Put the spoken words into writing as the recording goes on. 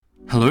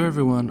Hello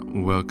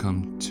everyone,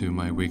 welcome to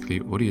my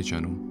weekly audio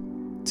journal.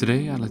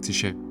 Today I'd like to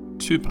share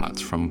two parts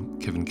from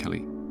Kevin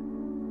Kelly.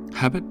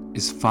 Habit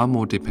is far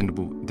more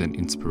dependable than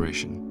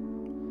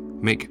inspiration.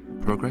 Make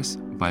progress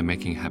by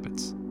making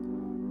habits.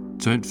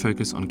 Don't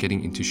focus on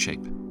getting into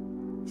shape.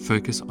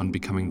 Focus on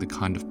becoming the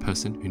kind of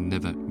person who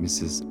never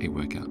misses a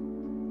workout.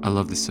 I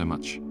love this so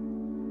much.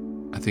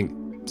 I think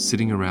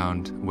sitting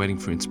around waiting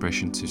for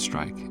inspiration to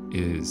strike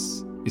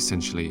is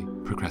essentially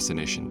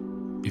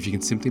procrastination. If you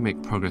can simply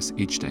make progress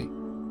each day,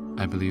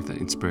 I believe that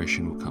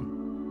inspiration will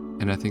come.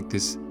 And I think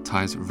this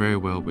ties very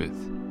well with,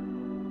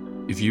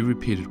 if you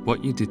repeated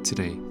what you did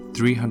today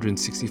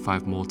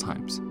 365 more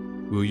times,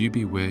 will you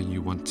be where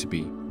you want to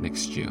be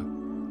next year?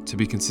 To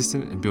be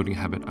consistent and building a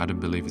habit, I don't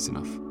believe is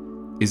enough.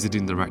 Is it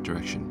in the right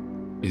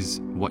direction? Is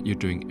what you're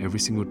doing every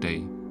single day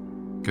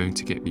going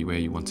to get you where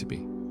you want to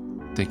be?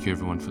 Thank you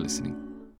everyone for listening.